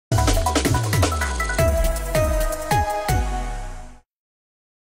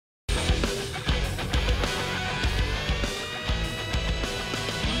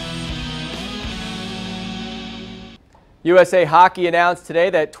USA Hockey announced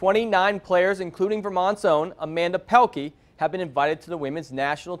today that 29 players, including Vermont's own Amanda Pelkey, have been invited to the women's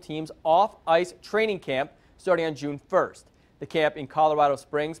national team's off-ice training camp starting on June 1st. The camp in Colorado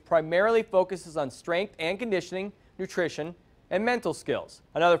Springs primarily focuses on strength and conditioning, nutrition, and mental skills.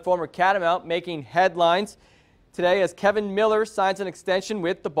 Another former Catamount making headlines today as Kevin Miller signs an extension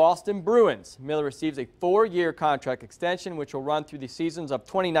with the Boston Bruins. Miller receives a 4-year contract extension which will run through the seasons of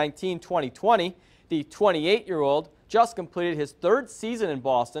 2019-2020. The 28-year-old just completed his 3rd season in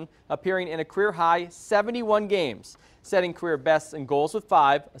Boston, appearing in a career-high 71 games, setting career bests in goals with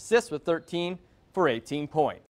 5, assists with 13 for 18 points.